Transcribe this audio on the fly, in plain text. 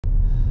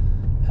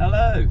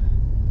Hello,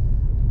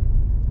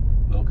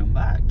 welcome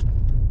back.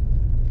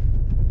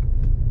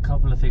 A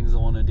couple of things I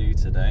want to do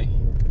today.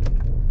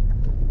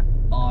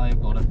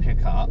 I've got to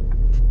pick up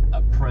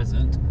a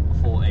present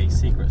for a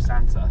Secret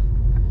Santa.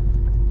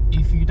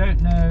 If you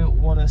don't know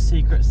what a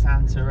Secret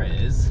Santa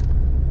is,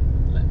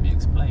 let me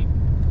explain.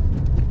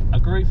 A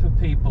group of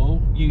people,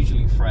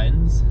 usually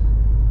friends,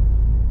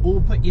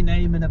 all put your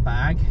name in a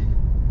bag,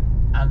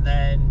 and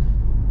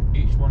then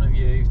each one of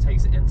you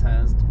takes it in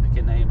turns to pick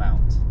a name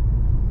out.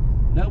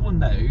 No one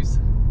knows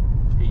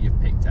who you've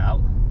picked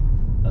out,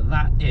 but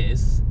that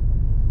is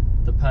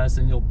the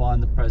person you're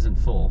buying the present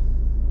for.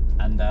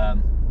 And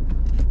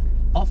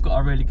I've got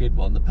a really good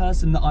one. The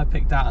person that I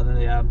picked out of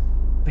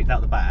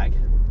the bag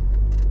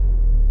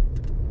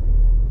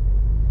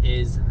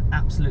is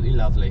absolutely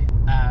lovely,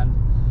 and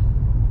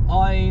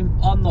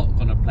I'm not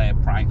going to play a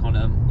prank on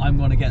them. I'm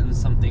going to get them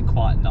something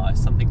quite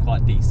nice, something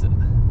quite decent.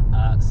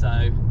 So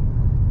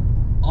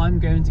I'm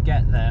going to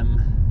get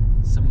them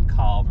some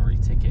Carvery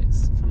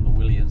tickets from the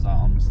Williams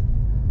Arms,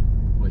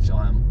 which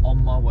I am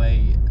on my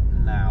way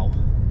now.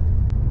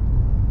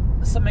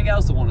 Something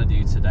else I want to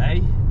do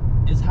today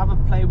is have a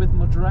play with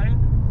my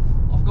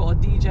drone. I've got a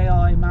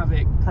DJI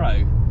Mavic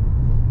Pro,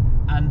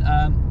 and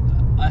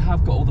I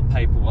have got all the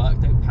paperwork,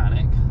 don't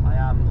panic. I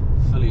am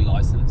fully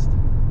licensed.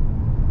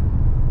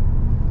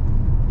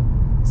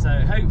 So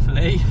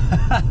hopefully,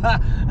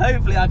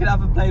 hopefully I can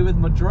have a play with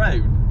my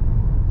drone.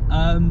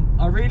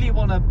 I really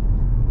want to,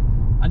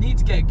 I need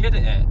to get good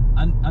at it,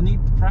 and I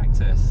need to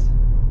practice.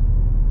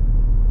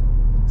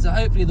 So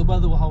hopefully the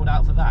weather will hold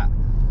out for that.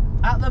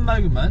 At the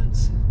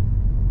moment,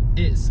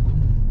 it's,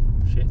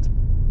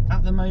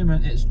 at the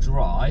moment it's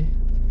dry,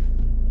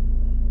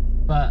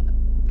 but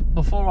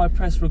before I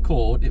press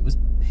record, it was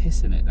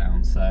pissing it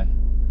down, so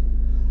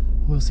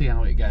we'll see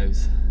how it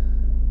goes.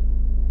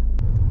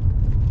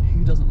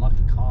 Who doesn't like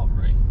a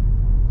Carvery?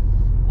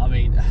 I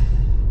mean,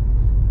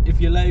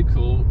 if you're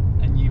local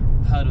and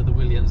you've heard of the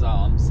Williams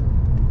Arms,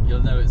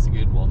 you'll know it's a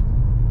good one.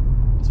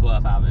 It's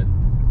worth having.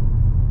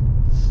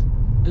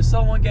 If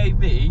someone gave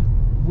me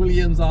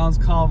Williams Arms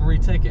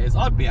Carvery tickets,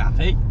 I'd be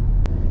happy.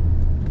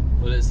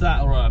 Well, it's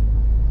that or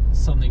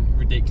something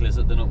ridiculous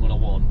that they're not going to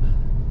want.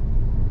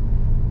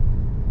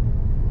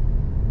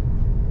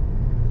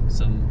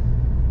 Some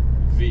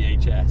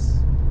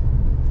VHS.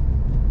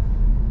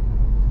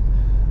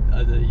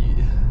 The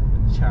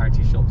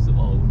charity shops of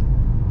old,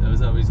 there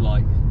was always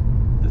like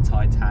the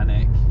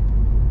Titanic.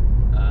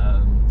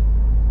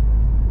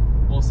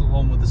 What's the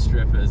one with the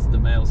strippers, the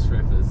male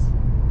strippers?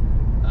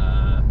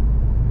 I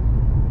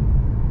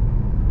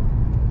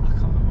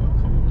can't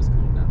remember what it's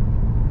called now.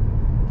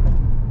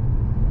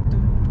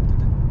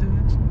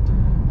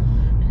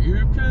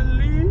 You can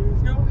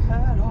leave your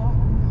hat on.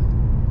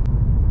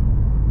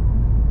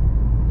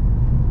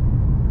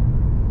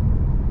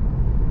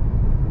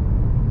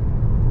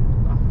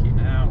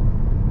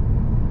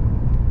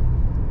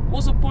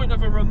 What's the point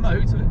of a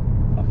remote?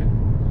 Okay.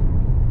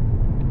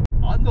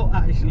 I'm not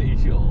actually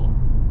sure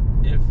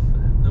if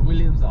the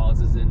Williams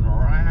Arms is in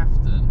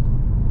Rafton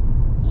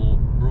or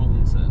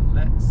Braunton.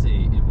 Let's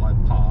see if I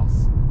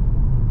pass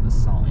the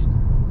sign.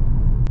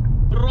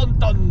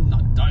 Braunton. No.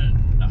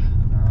 Oh,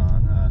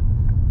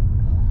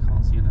 I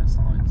can't see no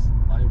signs.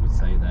 I would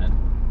say then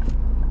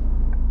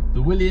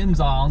the Williams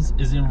Arms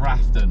is in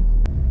Rafton.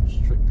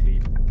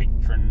 Strictly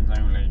patrons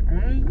only.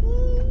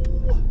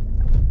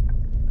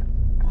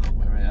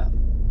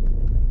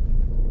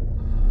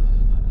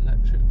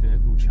 Electric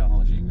vehicle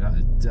charging, that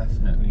is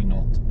definitely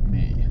not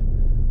me.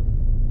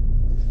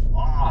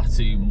 Far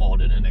too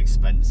modern and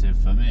expensive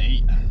for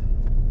me.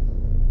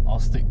 I'll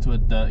stick to a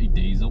dirty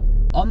diesel.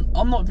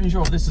 I'm not even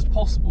sure if this is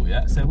possible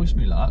yet, so wish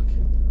me luck.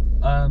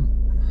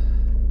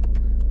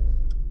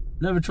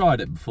 Never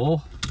tried it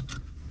before.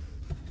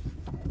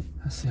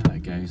 Let's see how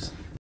it goes.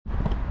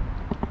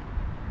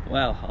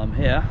 Well, I'm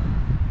here.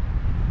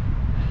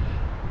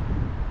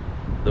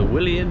 The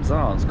Williams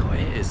Arms. God,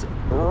 it is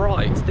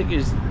bright. The thing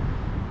is,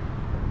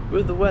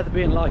 with the weather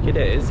being like it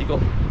is, it's all,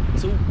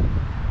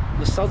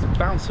 the sun's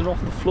bouncing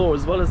off the floor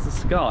as well as the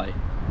sky.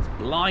 It's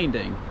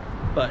blinding.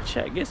 But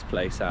check this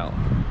place out.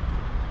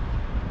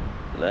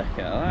 Look at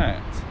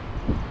that.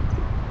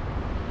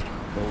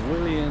 The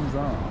Williams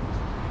Arms.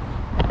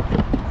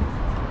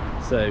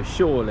 So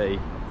surely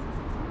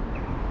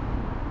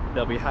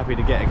they'll be happy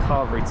to get a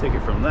Carvery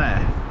ticket from there.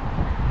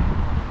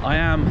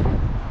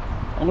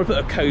 I'm going to put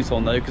a coat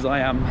on though, because I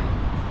am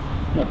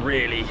not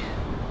really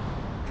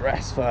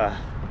dressed for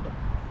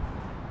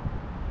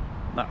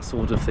that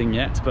sort of thing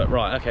yet. But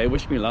right, okay,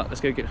 wish me luck. Let's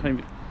go get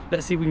home.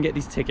 Let's see if we can get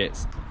these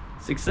tickets.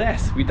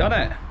 Success, we done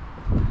it.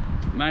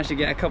 Managed to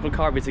get a couple of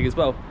Carvery tickets.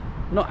 Well,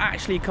 not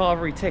actually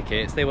Carvery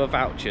tickets, they were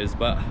vouchers,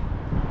 but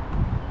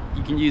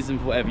you can use them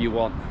for whatever you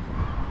want.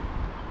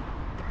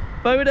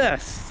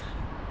 Bonus!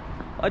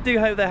 I do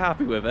hope they're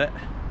happy with it.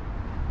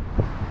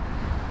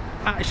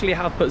 Actually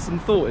have put some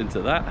thought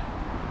into that.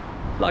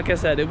 Like I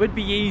said, it would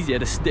be easier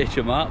to stitch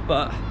them up,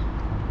 but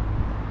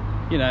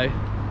you know,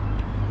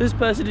 this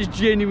person is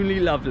genuinely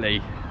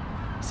lovely,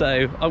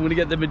 so I'm going to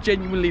get them a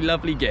genuinely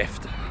lovely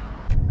gift.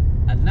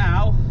 And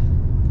now,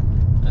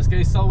 let's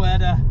go somewhere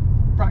to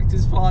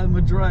practice flying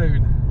my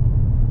drone.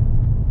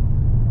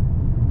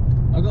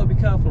 I've got to be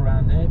careful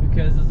around here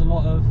because there's a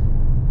lot of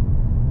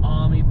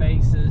army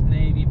bases,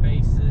 navy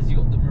bases, you've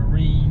got the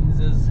marines,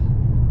 there's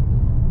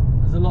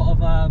a lot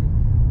of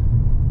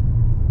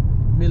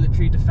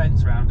military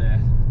defence around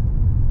here.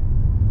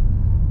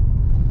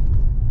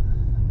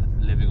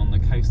 Living on the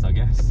coast, I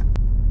guess.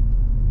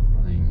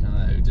 I don't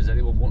know, does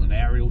anyone want an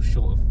aerial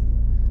shot of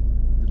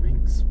the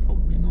links?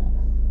 Probably not.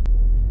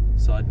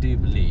 So I do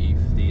believe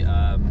the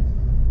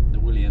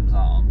Williams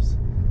Arms,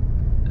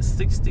 a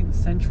 16th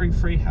century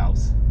free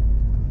house,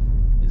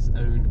 is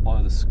owned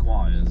by the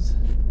Squires,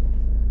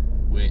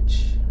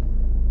 which,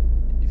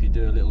 if you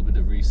do a little bit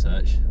of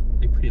research,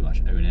 they pretty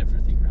much own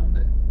everything around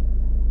it.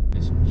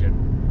 This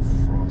General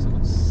Frost, I've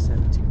got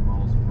 70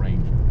 miles of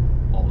range.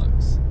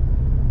 Bollocks.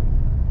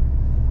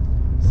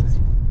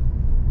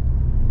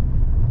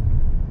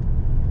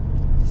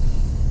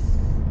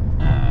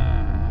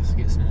 Let's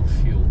get some more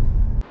fuel.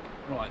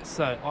 Right,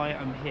 so I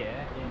am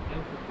here in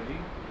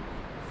Ilfracombe,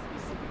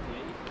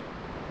 specifically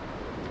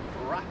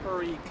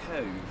Rapparee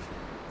Cove.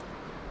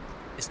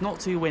 It's not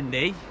too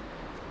windy,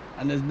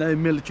 and there's no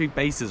military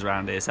bases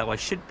around here, so I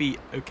should be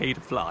okay to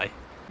fly.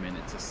 A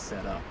minute to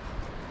set up.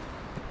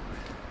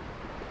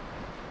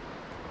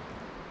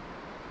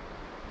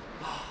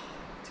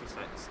 Two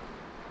seconds.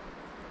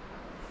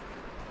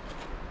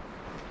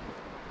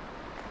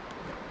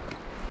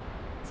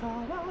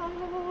 Ta-da!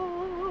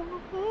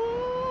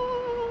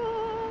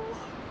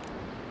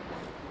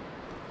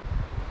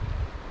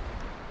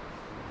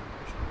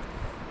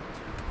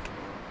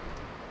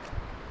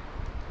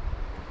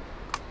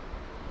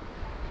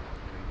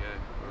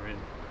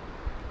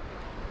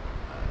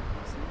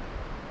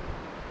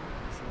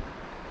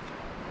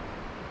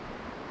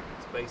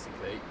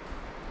 Basically,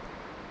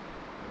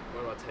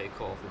 where I take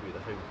off will be the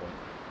home point.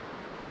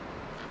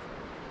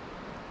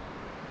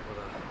 I've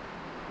got to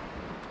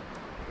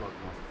plug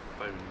my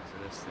phone into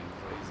this thing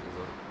because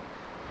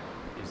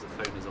I use the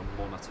phone as a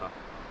monitor.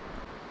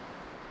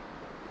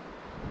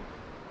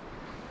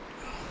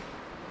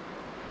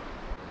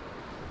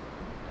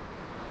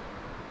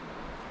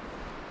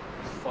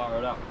 Let's fire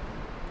it up.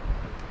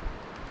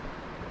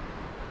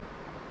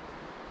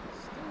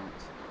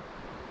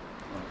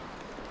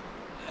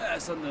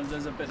 Sometimes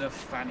there's a bit of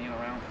fanning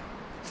around.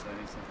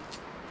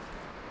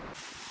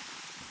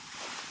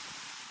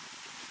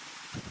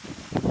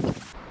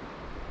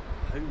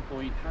 Home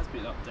point has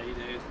been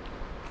updated.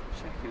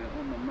 Checking it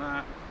on the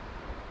map.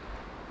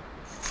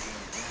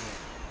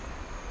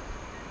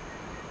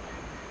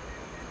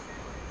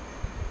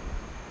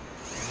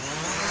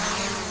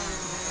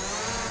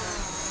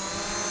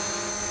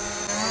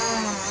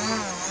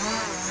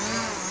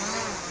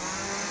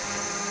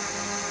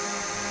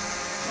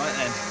 Right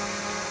then.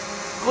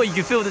 Oh, you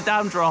can feel the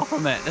downdraft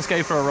from it. Let's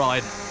go for a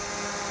ride.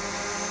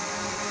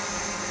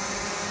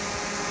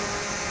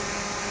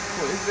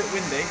 Oh, it is a bit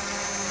windy.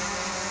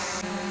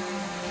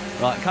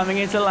 Right, coming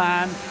into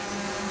land.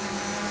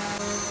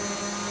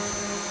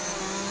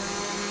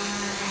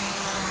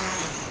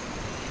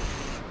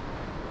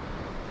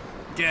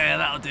 Yeah,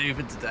 that'll do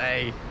for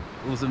today.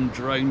 Awesome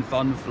drone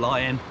fun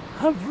flying.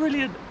 Oh,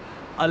 brilliant.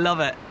 I love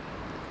it.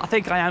 I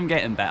think I am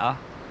getting better.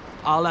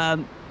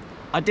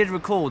 I did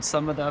record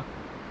some of the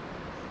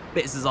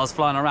bits as I was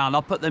flying around.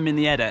 I'll put them in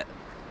the edit.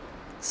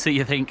 So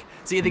you think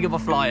of my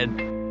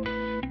flying.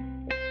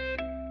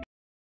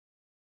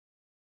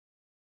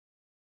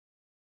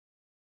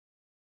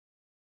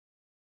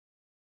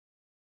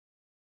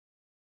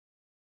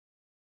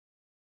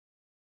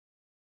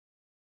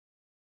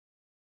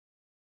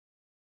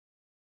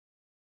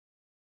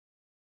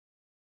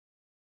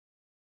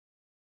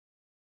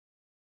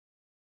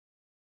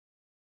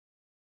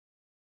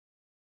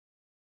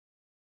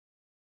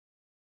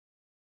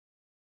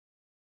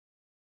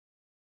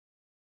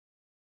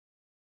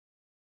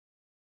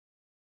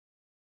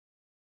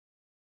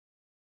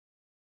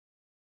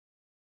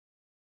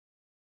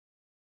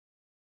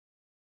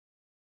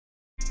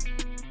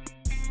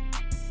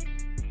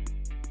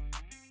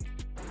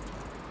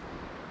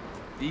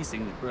 These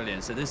things are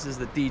brilliant. So this is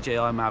the DJI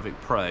Mavic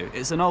Pro.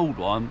 It's an old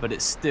one, but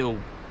it's still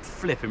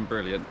flipping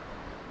brilliant.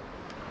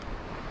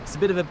 It's a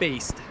bit of a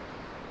beast.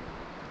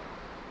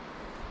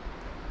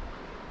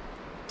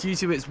 Due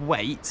to its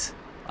weight,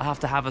 I have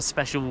to have a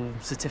special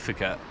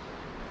certificate.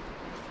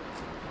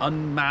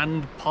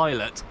 Unmanned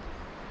pilot.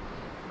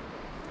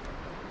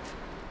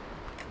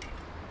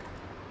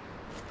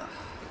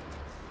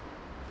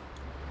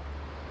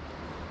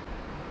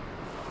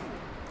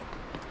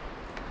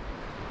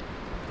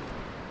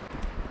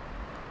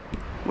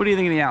 What do you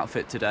think of the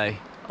outfit today?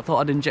 I thought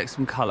I'd inject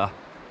some colour.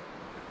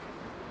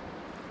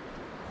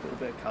 A little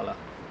bit of colour.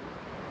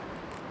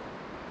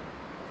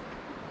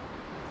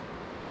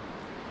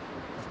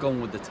 I've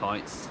gone with the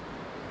tights,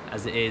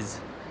 as it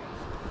is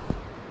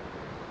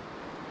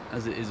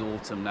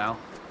autumn now.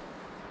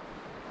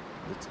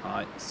 The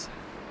tights.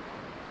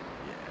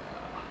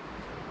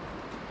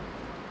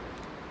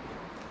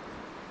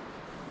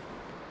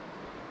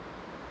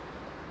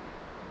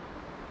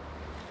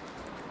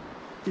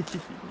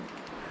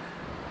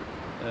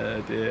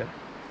 Oh dear.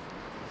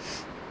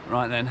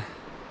 Right then.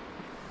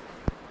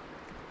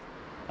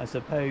 I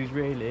suppose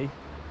really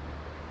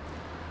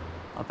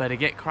I better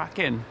get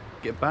cracking,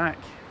 get back,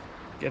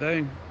 get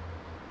home.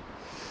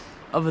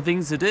 Other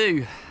things to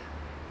do.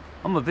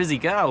 I'm a busy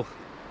girl.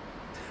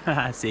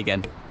 See you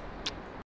again.